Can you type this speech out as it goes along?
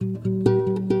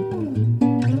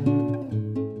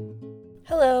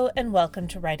and welcome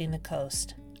to Writing the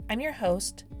Coast. I'm your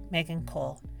host, Megan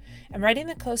Cole, and Writing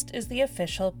the Coast is the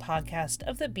official podcast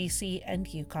of the BC and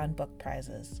Yukon Book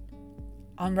Prizes.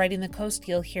 On Writing the Coast,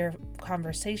 you'll hear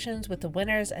conversations with the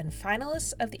winners and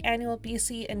finalists of the annual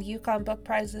BC and Yukon Book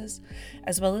Prizes,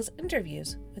 as well as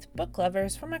interviews with book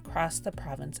lovers from across the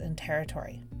province and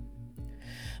territory.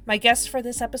 My guest for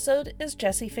this episode is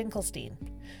Jesse Finkelstein.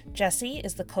 Jesse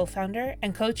is the co-founder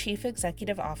and co-chief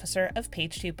executive officer of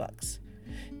Page 2 Books.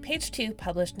 Page 2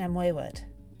 published Namwewut,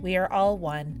 We Are All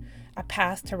One, A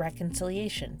Path to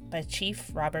Reconciliation by Chief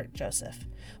Robert Joseph,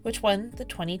 which won the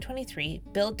 2023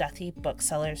 Bill Duthie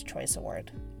Bookseller's Choice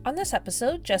Award. On this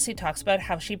episode, Jessie talks about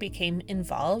how she became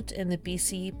involved in the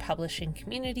BC publishing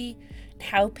community, and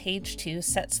how Page 2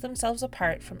 sets themselves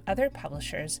apart from other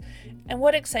publishers, and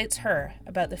what excites her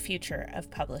about the future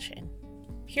of publishing.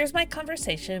 Here's my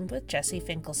conversation with Jesse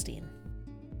Finkelstein.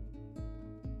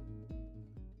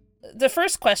 The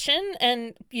first question,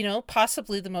 and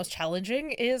possibly the most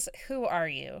challenging, is who are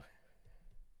you?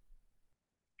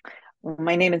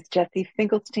 My name is Jesse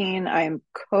Finkelstein. I am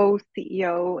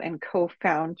co-CEO and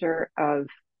co-founder of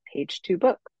Page 2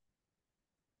 Books.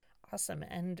 Awesome.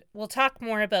 And we'll talk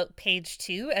more about Page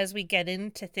 2 as we get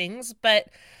into things, but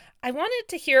I wanted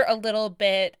to hear a little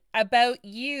bit about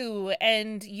you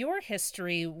and your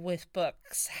history with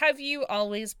books. Have you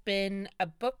always been a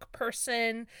book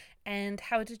person, and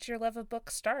how did your love of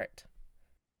books start?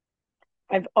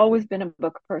 I've always been a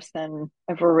book person,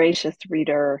 a voracious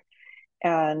reader,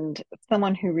 and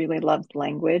someone who really loves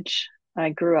language. I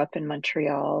grew up in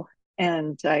Montreal,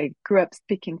 and I grew up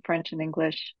speaking French and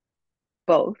English,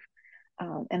 both.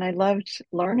 And I loved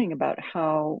learning about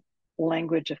how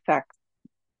language affects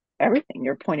everything,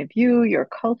 your point of view, your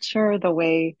culture, the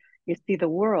way you see the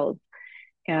world.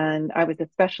 And I was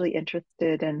especially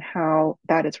interested in how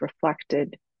that is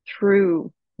reflected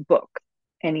through books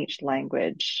in each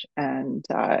language and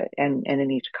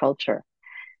in each culture.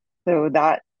 So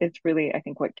that is really, I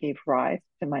think, what gave rise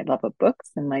to my love of books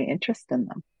and my interest in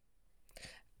them.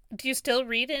 Do you still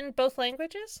read in both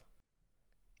languages?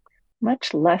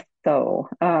 Much less so.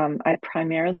 I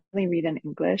primarily read in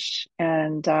English,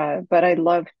 and but I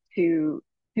love to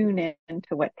tune in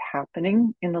to what's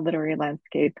happening in the literary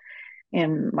landscape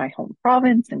in my home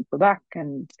province, in Quebec,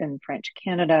 and in French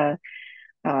Canada,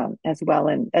 as well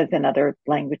as in other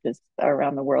languages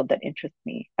around the world that interest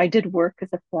me. I did work as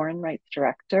a foreign rights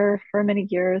director for many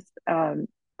years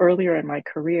earlier in my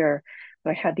career.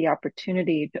 So I had the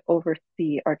opportunity to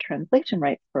oversee our translation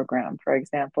rights program, for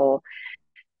example,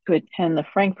 to attend the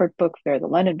Frankfurt Book Fair, the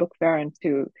London Book Fair, and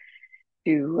to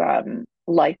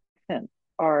license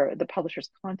the publisher's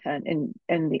content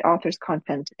and the author's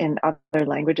content in other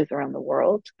languages around the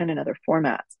world and in other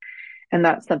formats. And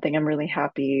that's something I'm really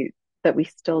happy that we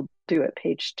still do at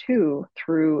Page 2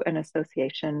 through an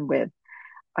association with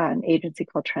an agency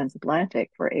called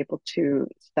Transatlantic. We're able to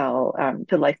to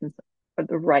license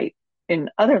the right in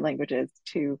other languages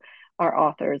to our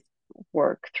authors'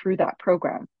 work through that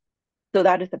program. So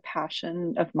that is a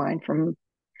passion of mine from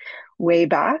way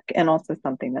back, and also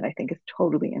something that I think is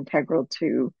totally integral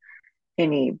to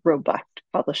any robust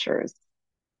publisher's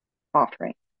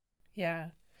offering. Yeah.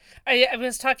 I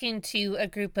was talking to a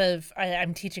group of,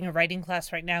 I'm teaching a writing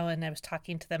class right now, and I was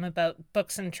talking to them about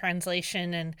books and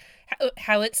translation and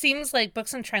how it seems like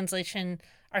books and translation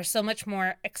are so much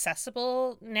more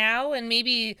accessible now and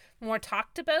maybe more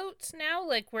talked about now.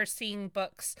 Like we're seeing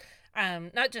books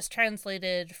not just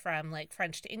translated from like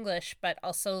French to English, but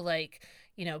also like,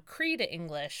 Cree to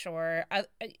English or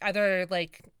other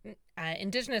like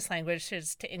indigenous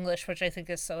languages to English, which I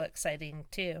think is so exciting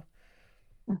too.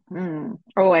 Mm-hmm.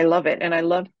 Oh, I love it. And I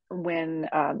love when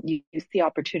you see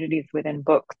opportunities within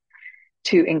books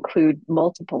to include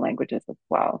multiple languages as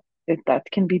well. That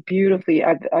can be beautifully,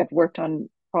 I've worked on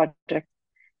projects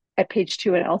at Page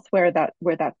 2 and elsewhere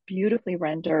where that's beautifully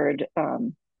rendered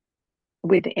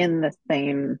within the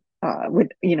same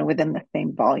within the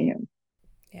same volume.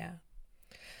 Yeah.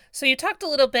 So you talked a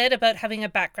little bit about having a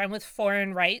background with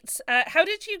foreign rights. How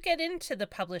did you get into the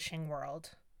publishing world?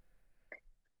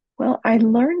 Well, I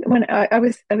learned when I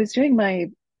was doing my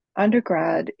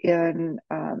undergrad in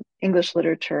English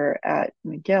literature at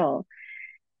McGill,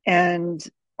 and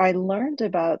I learned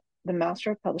about the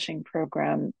Master of Publishing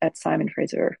program at Simon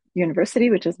Fraser University,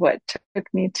 which is what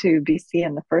took me to BC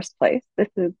in the first place. This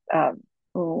is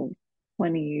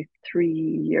 23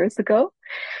 years ago.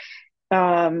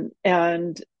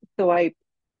 And so I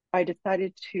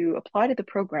decided to apply to the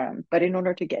program, but in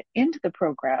order to get into the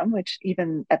program, which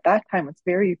even at that time was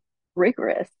very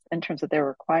rigorous in terms of their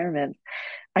requirements,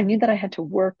 I knew that I had to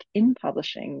work in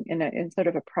publishing in sort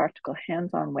of a practical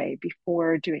hands-on way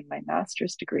before doing my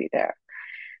master's degree there.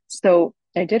 So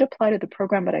I did apply to the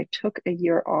program, but I took a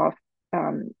year off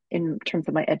in terms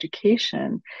of my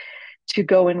education to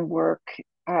go and work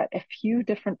at a few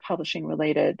different publishing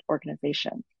related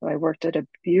organizations. So I worked at a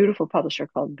beautiful publisher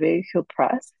called Vehicle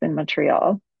Press in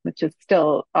Montreal, which is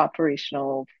still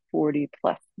operational 40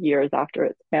 plus years after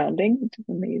its founding, which is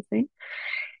amazing.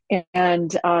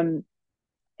 And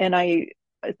and I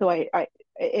so I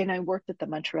and I worked at the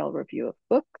Montreal Review of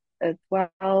Books as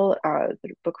well, sort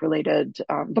of book related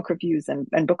book reviews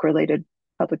and book related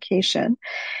publication.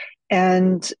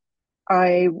 And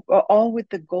I all with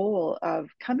the goal of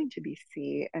coming to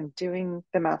BC and doing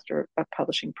the Master of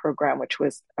Publishing program, which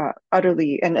was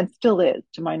utterly and still is,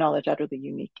 to my knowledge, utterly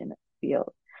unique in its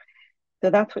field. So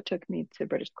that's what took me to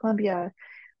British Columbia.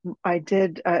 I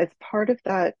did, as part of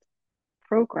that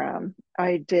program,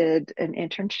 I did an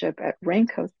internship at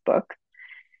Raincoast Books.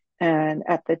 And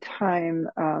at the time,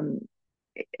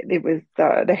 it was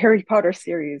the Harry Potter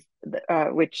series,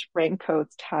 which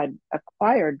Raincoast had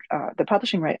acquired the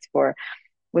publishing rights for,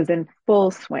 was in full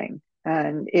swing.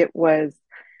 And it was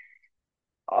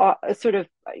sort of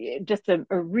just a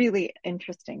really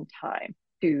interesting time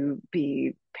to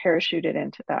be parachuted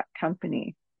into that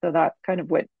company. So that's kind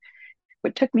of what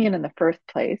took me in the first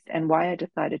place, and why I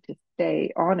decided to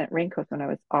stay on at Raincoast when I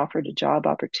was offered a job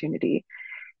opportunity,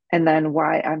 and then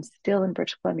why I'm still in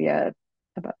British Columbia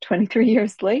about 23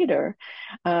 years later,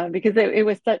 because it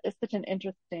was such an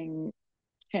interesting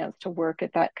chance to work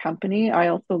at that company. I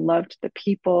also loved the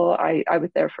people. I was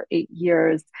there for 8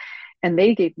 years, and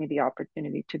they gave me the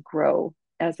opportunity to grow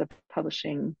as a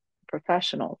publishing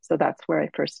professional. So that's where I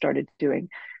first started doing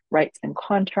rights and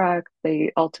contracts.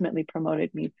 They ultimately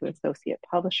promoted me to associate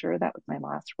publisher. That was my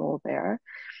last role there,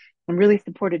 and really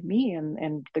supported me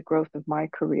and the growth of my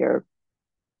career.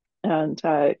 And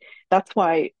that's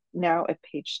why now at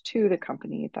Page Two, the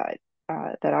company that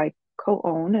I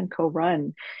co-own and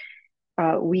co-run,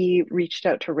 we reached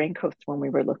out to Raincoast when we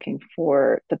were looking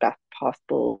for the best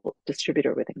possible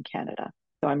distributor within Canada.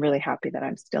 So I'm really happy that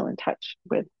I'm still in touch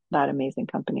with that amazing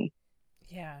company.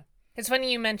 Yeah. It's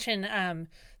funny you mention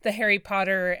the Harry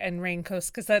Potter and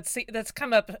Raincoast, because that's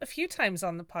come up a few times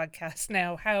on the podcast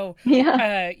now.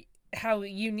 Yeah. Uh, how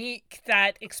unique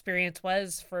that experience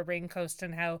was for Raincoast,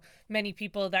 and how many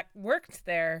people that worked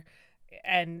there,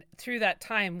 and through that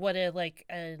time, what a like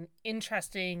an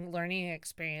interesting learning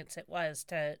experience it was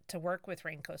to work with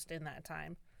Raincoast in that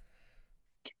time.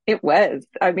 It was.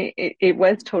 I mean, it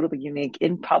was totally unique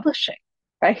in publishing,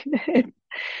 right?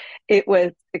 It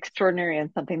was extraordinary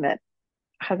and something that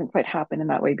hasn't quite happened in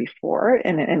that way before.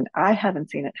 And I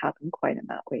haven't seen it happen quite in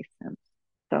that way since.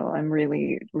 So I'm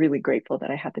really, really grateful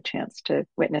that I had the chance to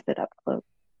witness it up close.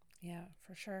 Yeah,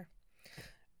 for sure.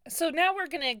 So now we're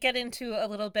going to get into a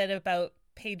little bit about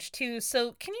Page Two.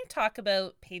 So, can you talk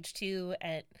about Page Two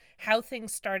and how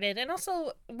things started, and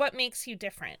also what makes you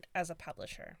different as a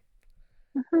publisher?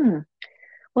 Hmm.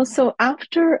 Well, so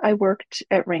after I worked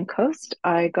at Raincoast,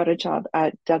 I got a job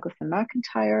at Douglas and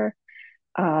McIntyre,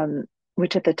 um,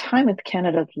 which at the time was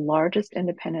Canada's largest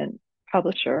independent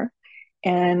publisher.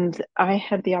 And I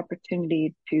had the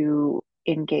opportunity to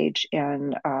engage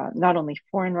in not only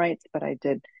foreign rights, but I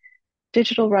did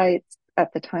digital rights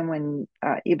at the time when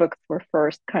ebooks were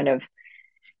first kind of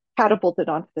catapulted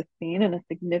onto the scene in a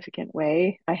significant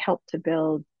way. I helped to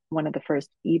build one of the first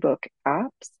ebook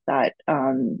apps that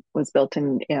was built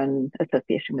in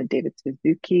association with David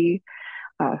Suzuki,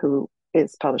 who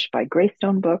is published by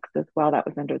Greystone Books as well. That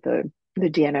was under the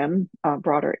DNM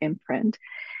broader imprint.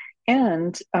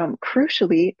 And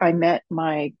crucially, I met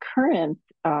my current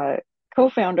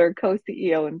co-founder,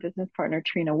 co-CEO, and business partner,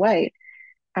 Trina White,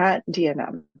 at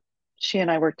DNM. She and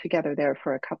I worked together there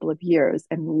for a couple of years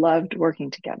and loved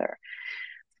working together.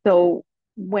 So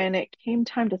when it came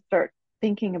time to start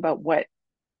thinking about what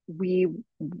we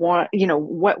want,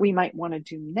 what we might want to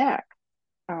do next,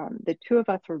 the two of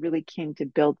us were really keen to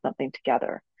build something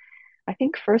together. I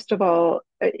think, first of all,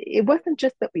 it wasn't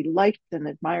just that we liked and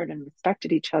admired and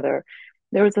respected each other.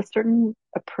 There was a certain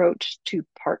approach to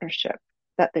partnership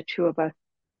that the two of us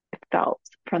felt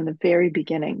from the very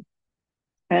beginning.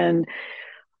 And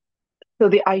so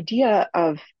the idea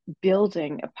of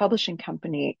building a publishing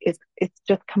company is it's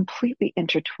just completely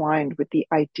intertwined with the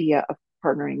idea of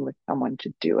partnering with someone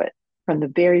to do it from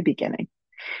the very beginning.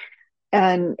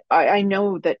 And I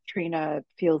know that Trina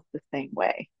feels the same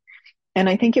way. And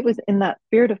I think it was in that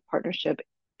spirit of partnership,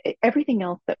 everything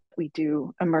else that we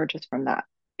do emerges from that.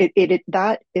 It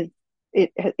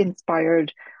has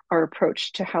inspired our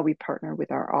approach to how we partner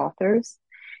with our authors.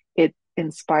 It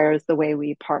inspires the way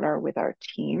we partner with our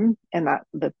team, and that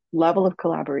the level of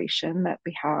collaboration that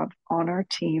we have on our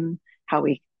team, how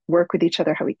we work with each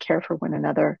other, how we care for one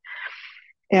another.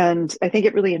 And I think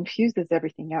it really infuses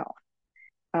everything else.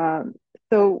 Um,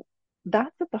 so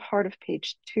that's at the heart of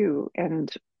page two.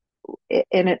 And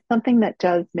it's something that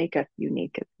does make us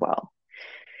unique as well.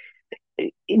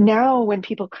 Now, when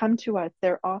people come to us,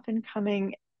 they're often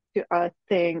coming to us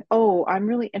saying, "Oh, I'm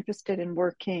really interested in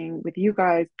working with you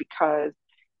guys because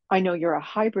I know you're a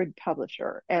hybrid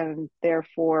publisher, and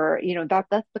therefore,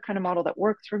 that's the kind of model that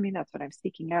works for me. That's what I'm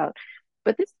seeking out."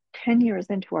 But this 10 years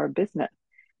into our business,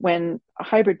 when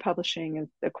hybrid publishing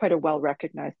is quite a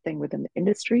well-recognized thing within the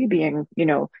industry, being,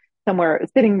 somewhere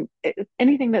sitting,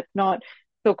 anything that's not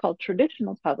so-called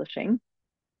traditional publishing,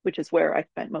 which is where I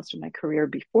spent most of my career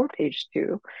before page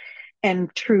two,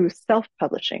 and true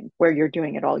self-publishing, where you're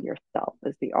doing it all yourself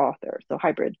as the author. So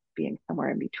hybrid being somewhere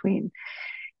in between.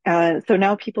 So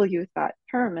now people use that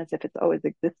term as if it's always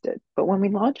existed. But when we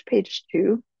launched page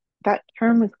two, that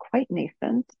term was quite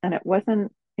nascent, and it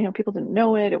wasn't, people didn't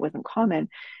know it. It wasn't common.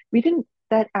 We didn't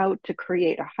set out to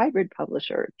create a hybrid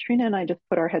publisher. Trina and I just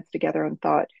put our heads together and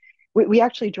thought, we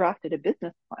actually drafted a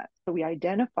business plan. So we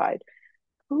identified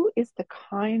who is the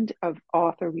kind of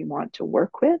author we want to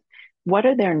work with, what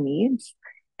are their needs,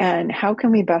 and how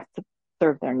can we best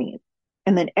serve their needs.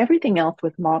 And then everything else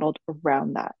was modeled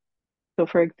around that. So,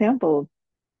 for example,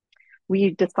 we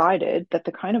decided that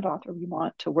the kind of author we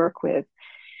want to work with,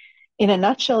 in a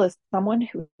nutshell, is someone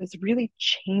who is really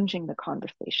changing the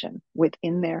conversation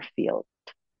within their field.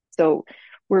 So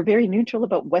we're very neutral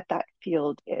about what that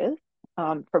field is,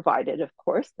 provided, of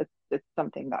course, it's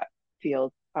something that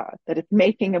feels that it's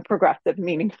making a progressive,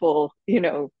 meaningful,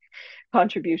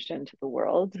 contribution to the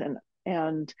world.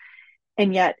 And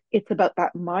yet it's about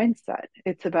that mindset.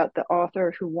 It's about the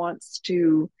author who wants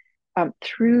to,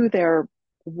 through their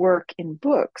work in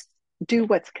books, do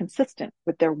what's consistent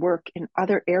with their work in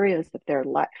other areas of their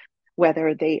life,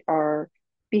 whether they are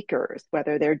speakers,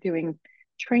 whether they're doing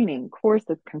training,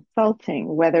 courses, consulting,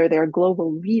 whether they're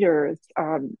global leaders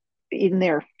in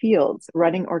their fields,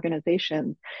 running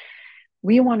organizations.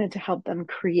 We wanted to help them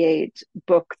create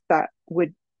books that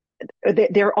would,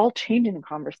 they're all changing the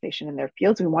conversation in their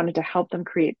fields. We wanted to help them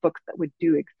create books that would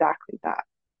do exactly that.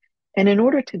 And in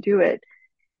order to do it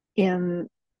in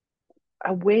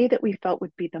a way that we felt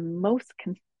would be the most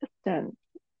consistent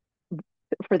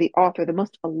for the author, the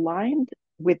most aligned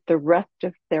with the rest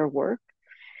of their work,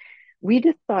 we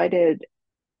decided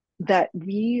that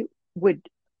we would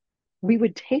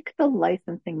take the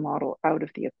licensing model out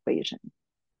of the equation.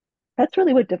 That's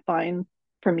really what defines,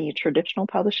 for me, traditional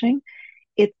publishing.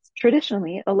 It's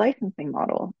traditionally a licensing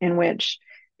model in which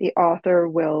the author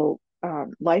will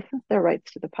license their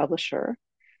rights to the publisher.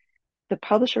 The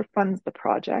publisher funds the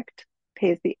project,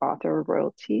 pays the author a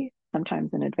royalty,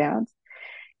 sometimes in advance.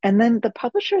 And then the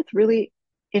publisher is really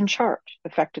in charge,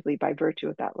 effectively, by virtue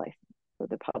of that license. So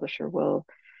the publisher will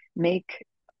make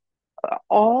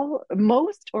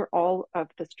most or all of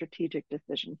the strategic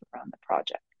decisions around the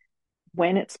project.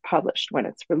 When it's published, when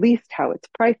it's released, how it's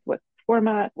priced, what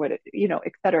format,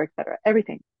 et cetera,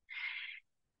 everything.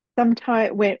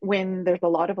 Sometimes when there's a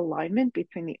lot of alignment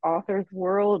between the author's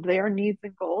world, their needs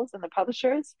and goals, and the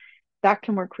publisher's, that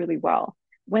can work really well.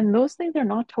 When those things are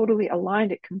not totally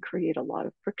aligned, it can create a lot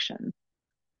of friction.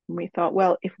 And we thought,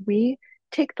 well, if we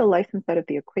take the license out of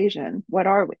the equation, what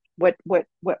are we?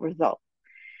 What results?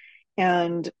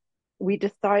 And we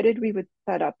decided we would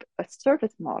set up a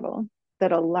service model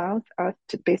that allows us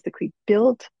to basically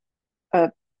build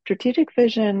a strategic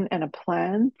vision and a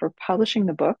plan for publishing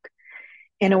the book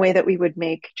in a way that we would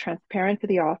make transparent to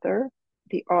the author.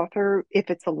 The author, if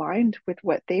it's aligned with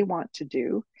what they want to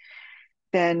do,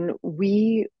 then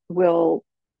we will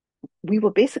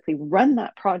basically run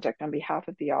that project on behalf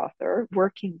of the author,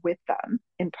 working with them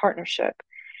in partnership.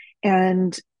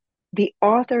 And the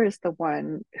author is the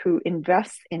one who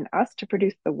invests in us to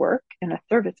produce the work in a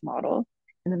service model.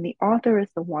 And then the author is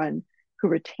the one who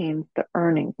retains the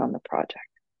earnings on the project.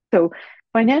 So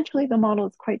financially, the model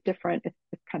is quite different.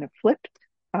 It's kind of flipped.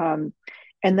 And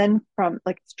then from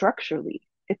structurally,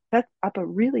 it sets up a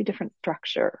really different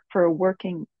structure for a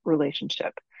working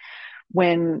relationship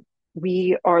when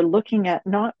we are looking at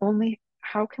not only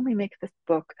how can we make this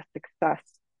book a success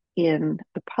in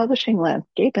the publishing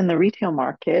landscape, in the retail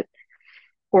market,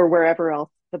 or wherever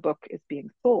else the book is being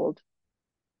sold,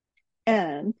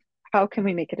 and how can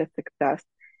we make it a success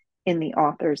in the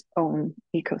author's own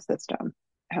ecosystem.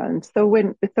 And so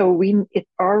it's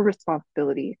our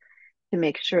responsibility to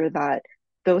make sure that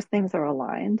those things are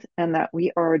aligned and that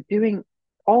we are doing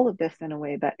all of this in a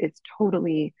way that is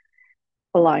totally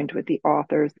aligned with the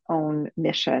author's own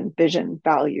mission, vision,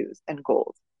 values, and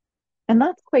goals. And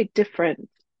that's quite different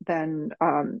than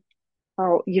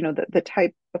how, the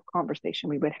type of conversation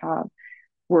we would have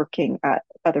working at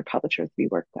other publishers we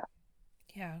worked at.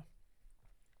 Yeah.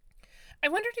 I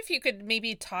wondered if you could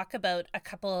maybe talk about a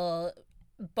couple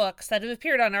books that have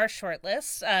appeared on our short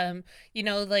list.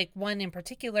 Like one in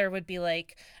particular would be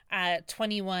like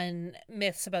 21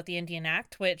 Myths About the Indian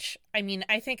Act, which, I mean,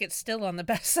 I think it's still on the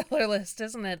bestseller list,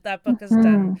 isn't it? That book has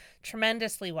done Mm-hmm.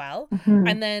 tremendously well. Mm-hmm.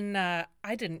 And then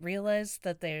I didn't realize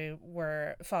that they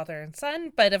were father and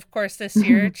son. But of course, this Mm-hmm.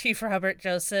 year, Chief Robert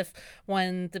Joseph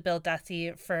won the Bill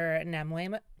Duthie for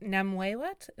Namwayut.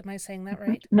 Am I saying that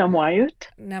right? Namwayut.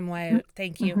 Namwayut.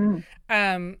 Thank you. Mm-hmm.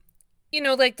 Um,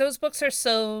 like those books are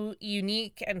so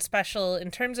unique and special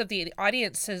in terms of the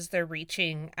audiences they're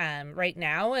reaching right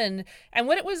now, and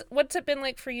what's it been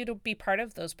like for you to be part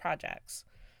of those projects?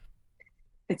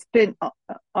 It's been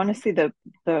honestly the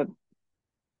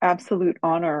absolute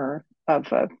honor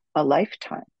of a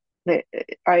lifetime. That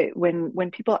I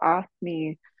when people ask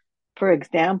me for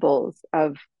examples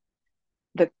of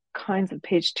the kinds of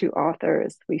page two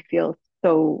authors we feel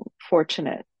so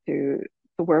fortunate to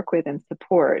work with and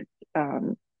support.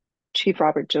 Chief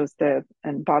Robert Joseph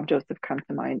and Bob Joseph come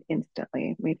to mind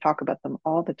instantly. We talk about them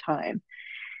all the time.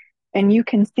 And you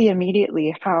can see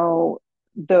immediately how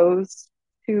those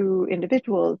two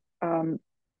individuals are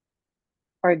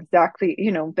exactly,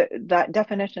 that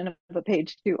definition of a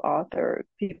page two author,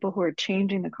 people who are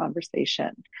changing the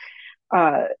conversation.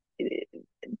 Uh,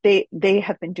 they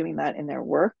have been doing that in their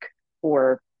work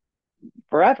for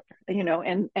forever,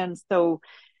 and so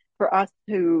for us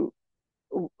to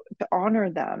honor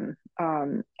them,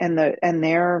 and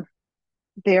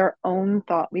their own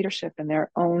thought leadership and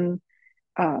their own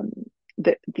um,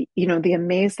 the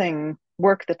amazing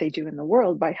work that they do in the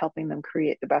world by helping them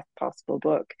create the best possible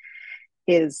book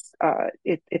is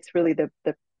it's really the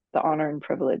honor and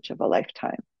privilege of a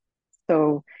lifetime.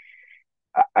 So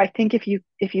I think if you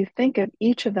think of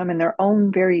each of them in their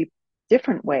own very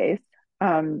different ways,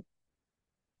 um,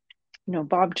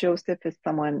 Bob Joseph is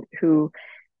someone who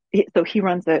so he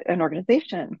runs an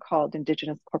organization called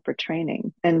Indigenous Corporate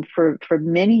Training, and for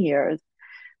many years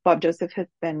Bob Joseph has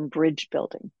been bridge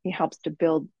building. He helps to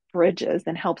build bridges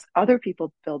and helps other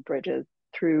people build bridges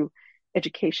through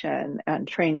education and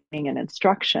training and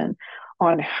instruction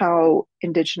on how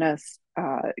Indigenous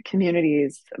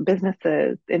communities,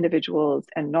 businesses, individuals,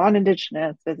 and non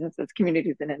Indigenous businesses,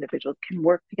 communities, and individuals can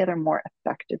work together more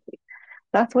effectively.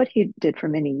 That's what he did for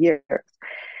many years.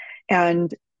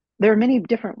 And there are many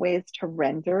different ways to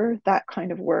render that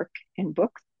kind of work in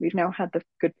books. We've now had the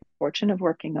good fortune of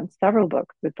working on several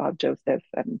books with Bob Joseph,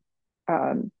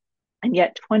 um, and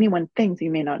yet 21 Things You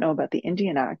May Not Know About the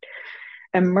Indian Act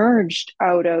emerged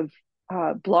out of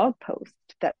blog posts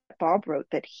that Bob wrote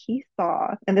that he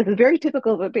saw, and this is very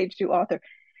typical of a page two author.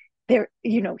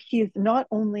 He's not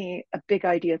only a big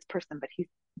ideas person, but he's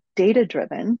data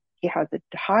driven. He has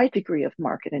a high degree of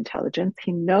market intelligence.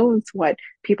 He knows what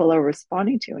people are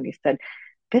responding to. And he said,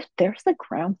 there's a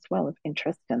groundswell of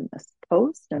interest in this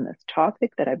post and this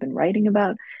topic that I've been writing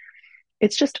about.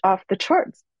 It's just off the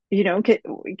charts.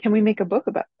 Can we make a book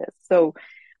about this? So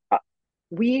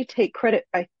we take credit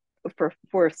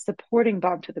for supporting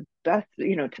Bob to the best,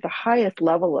 to the highest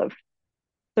level of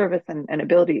service and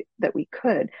ability that we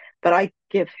could. But I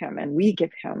give him and we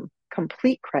give him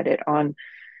complete credit on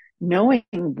knowing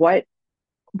what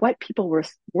people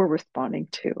were responding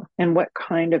to and what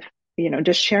kind of,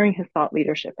 just sharing his thought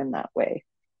leadership in that way.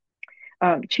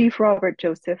 Chief Robert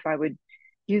Joseph, I would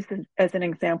use as an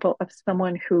example of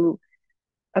someone who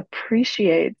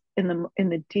appreciates in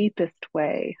the deepest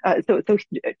way. So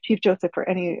Chief Joseph, for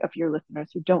any of your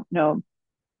listeners who don't know,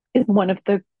 is one of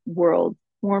the world's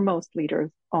foremost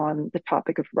leaders on the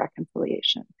topic of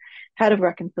reconciliation. Head of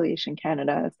Reconciliation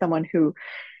Canada, someone who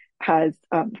has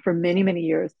for many, many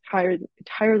years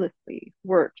tirelessly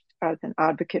worked as an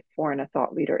advocate for and a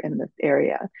thought leader in this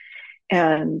area.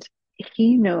 And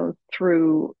he knows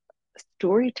through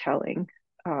storytelling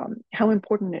how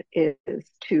important it is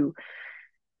to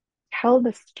tell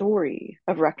the story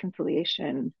of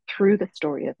reconciliation through the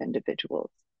story of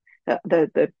individuals.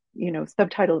 The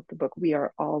subtitle of the book, "We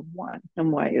Are All One,"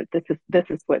 and why this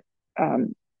is what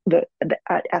the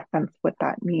at essence what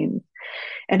that means,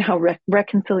 and how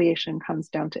reconciliation comes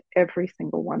down to every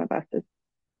single one of us as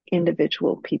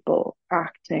individual people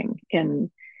acting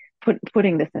in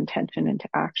putting this intention into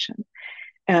action.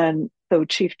 And so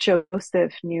Chief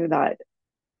Joseph knew that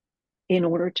in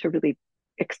order to really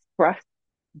express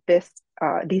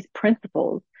these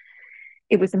principles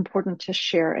it was important to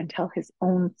share and tell his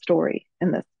own story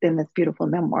in this beautiful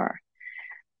memoir.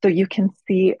 So you can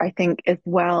see, I think, as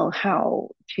well how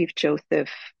Chief Joseph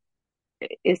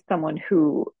is someone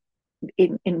who,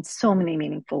 in so many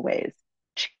meaningful ways,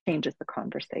 changes the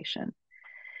conversation.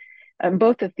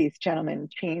 Both of these gentlemen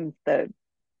change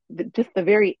just the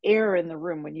very air in the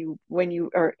room when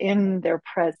you are in their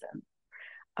presence.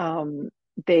 Um,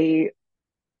 they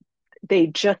they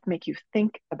just make you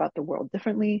think about the world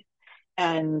differently,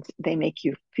 and they make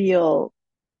you feel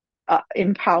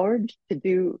empowered to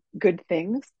do good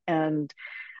things. And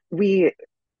we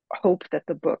hope that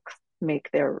the books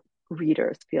make their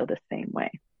readers feel the same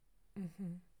way.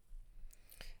 Mm-hmm.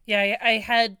 Yeah, I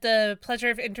had the pleasure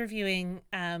of interviewing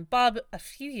Bob a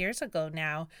few years ago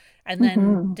now, and then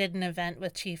Mm-hmm. did an event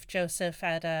with Chief Joseph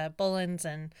at Bullens,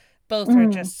 and both are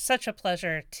Mm, just such a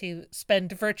pleasure to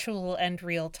spend virtual and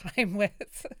real time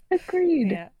with.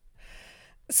 agreed. Yeah.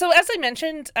 So, as I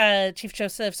mentioned, Chief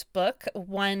Joseph's book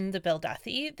won the Bill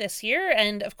Duthie this year.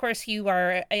 And of course,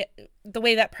 the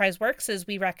way that prize works is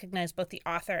we recognize both the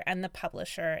author and the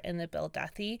publisher in the Bill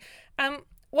Duthie.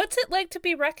 What's it like to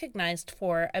be recognized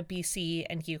for a BC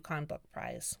and Yukon Book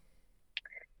Prize?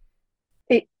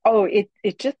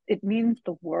 It means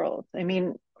the world. I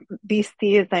mean,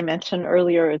 BC, as I mentioned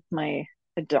earlier, is my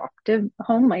adoptive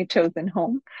home, my chosen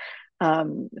home,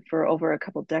 for over a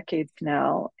couple decades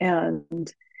now. And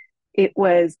it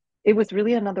was it was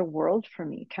really another world for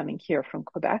me coming here from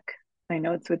Quebec. I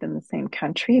know it's within the same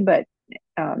country, but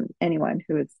anyone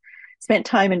who has spent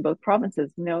time in both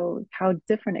provinces knows how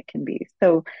different it can be.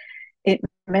 So it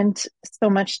meant so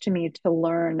much to me to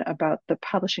learn about the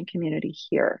publishing community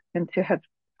here and to have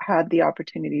had the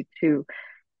opportunity to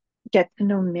get to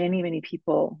know many, many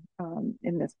people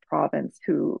in this province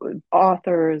who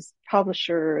authors,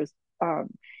 publishers,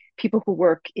 people who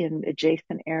work in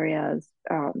adjacent areas,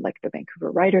 like the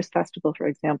Vancouver Writers Festival, for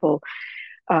example,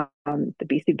 the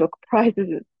BC Book Prizes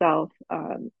itself.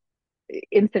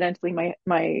 Incidentally,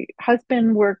 my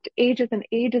husband worked ages and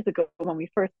ages ago when we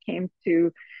first came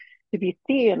to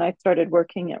BC, and I started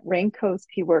working at Raincoast.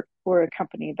 He worked for a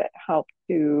company that helped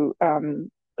to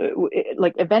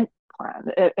like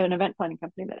an event planning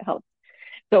company that helped.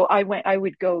 So I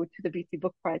would go to the BC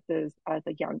Book Prizes as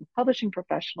a young publishing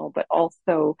professional, but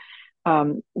also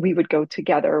we would go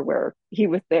together where he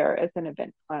was there as an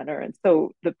event planner. And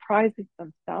so the prizes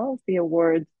themselves, the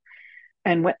awards,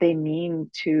 and what they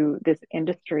mean to this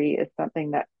industry is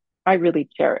something that I really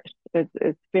cherish.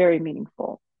 It's very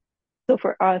meaningful. So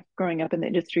for us growing up in the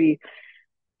industry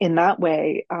in that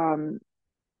way,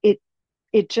 it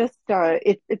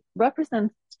it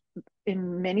represents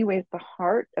in many ways the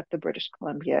heart of the British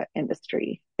Columbia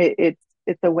industry. It's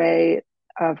a way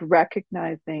of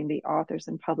recognizing the authors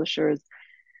and publishers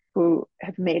who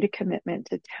have made a commitment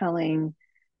to telling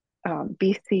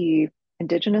BC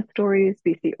Indigenous stories,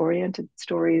 BC oriented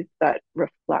stories that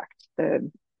reflect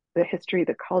the history,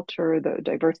 the culture, the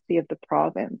diversity of the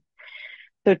province.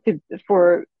 So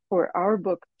for our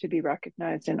books to be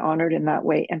recognized and honored in that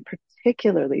way, and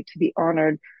particularly to be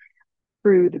honored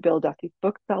through the Bill Duthie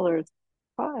Booksellers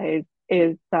Prize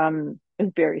is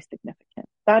very significant.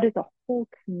 That is a whole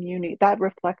community that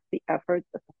reflects the efforts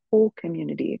of the whole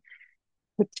community,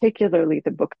 particularly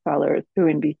the booksellers who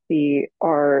in BC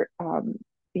are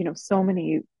so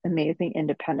many amazing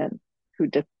independents who,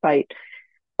 despite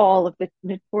all of the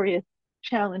notorious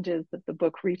challenges of the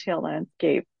book retail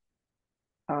landscape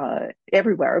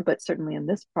everywhere, but certainly in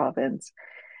this province,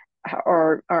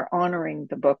 are honoring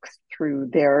the books through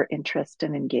their interest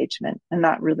and engagement, and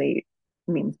that really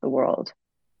means the world.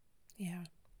 Yeah.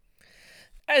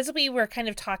 As we were kind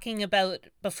of talking about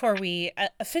before we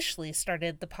officially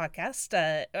started the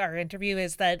podcast, our interview,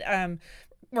 is that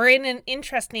we're in an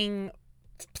interesting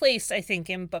place, I think,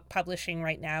 in book publishing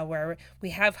right now, where we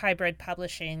have hybrid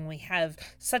publishing, we have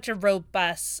such a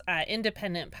robust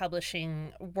independent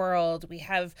publishing world, we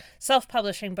have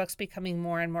self-publishing books becoming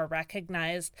more and more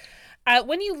recognized.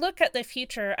 When you look at the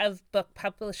future of book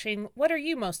publishing, what are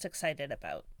you most excited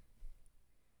about?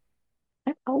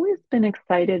 I've always been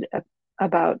excited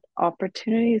about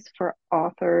opportunities for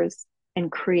authors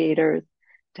and creators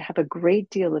to have a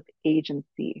great deal of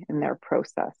agency in their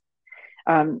process.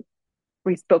 Um,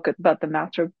 we spoke about the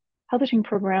Master of Publishing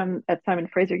program at Simon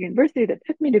Fraser University that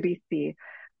took me to BC.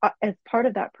 As part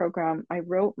of that program, I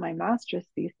wrote my master's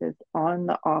thesis on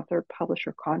the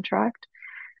author-publisher contract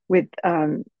with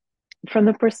from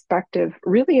the perspective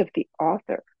really of the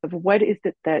author, of what is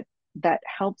it that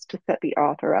helps to set the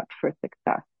author up for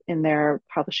success in their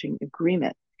publishing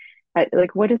agreement.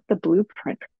 Like, what is the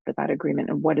blueprint for that agreement,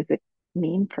 and what does it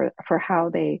mean for how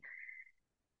they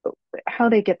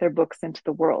get their books into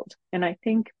the world. And I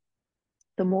think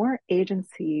the more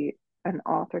agency an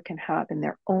author can have in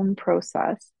their own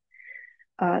process,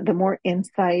 the more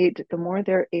insight, the more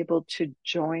they're able to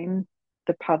join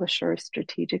the publisher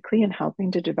strategically in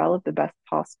helping to develop the best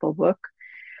possible book.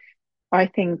 I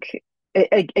think,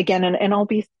 again, and I'll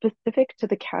be specific to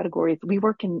the categories. We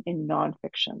work in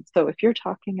nonfiction. So if you're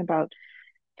talking about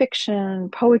fiction,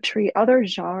 poetry, other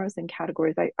genres and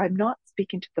categories, I'm not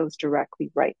speaking to those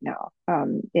directly right now.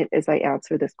 As I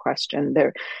answer this question,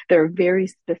 there are very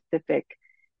specific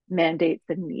mandates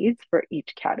and needs for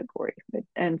each category.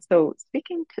 And so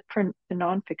speaking for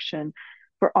nonfiction,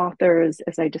 for authors,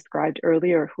 as I described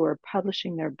earlier, who are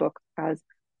publishing their books as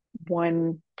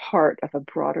one part of a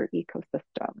broader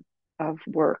ecosystem of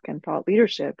work and thought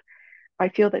leadership, I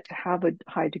feel that to have a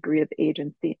high degree of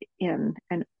agency in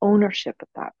and ownership of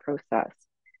that process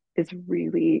is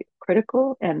really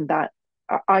critical. And that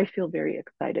I feel very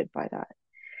excited by that.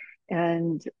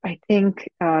 And I think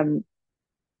that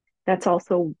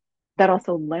also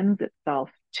lends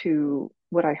itself to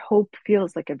what I hope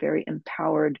feels like a very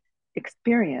empowered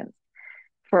experience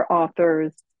for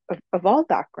authors of all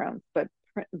backgrounds, but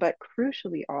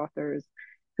crucially authors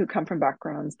who come from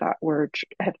backgrounds that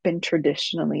have been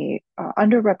traditionally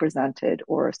underrepresented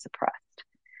or suppressed,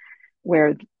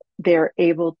 where they're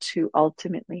able to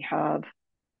ultimately have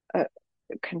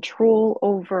control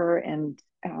over and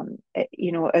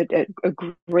a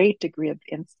great degree of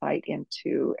insight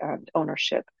into and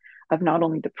ownership of not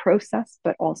only the process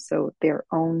but also their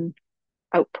own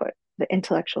output, the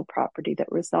intellectual property that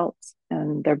results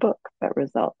and their book that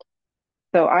result.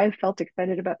 So I've felt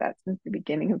excited about that since the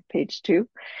beginning of page 2.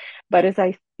 But as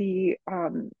I see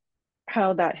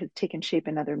how that has taken shape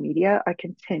in other media, I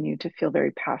continue to feel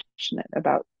very passionate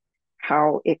about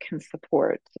how it can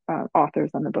support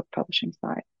authors on the book publishing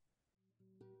side.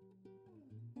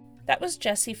 That was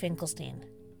Jessie Finkelstein.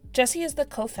 Jessie is the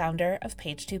co-founder of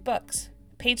Page 2 Books.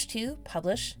 Page 2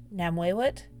 publish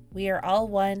Namwewut, We Are All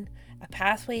One, A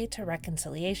Pathway to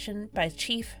Reconciliation by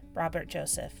Chief Robert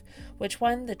Joseph, which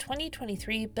won the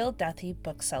 2023 Bill Duthie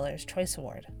Booksellers' Choice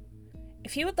Award.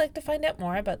 If you would like to find out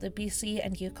more about the BC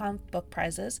and Yukon Book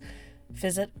Prizes,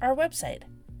 visit our website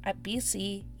at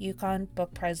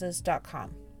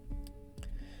bcyukonbookprizes.com.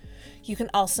 You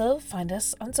can also find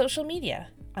us on social media,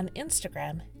 on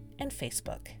Instagram and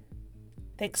Facebook.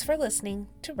 Thanks for listening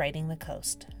to Writing the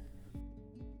Coast.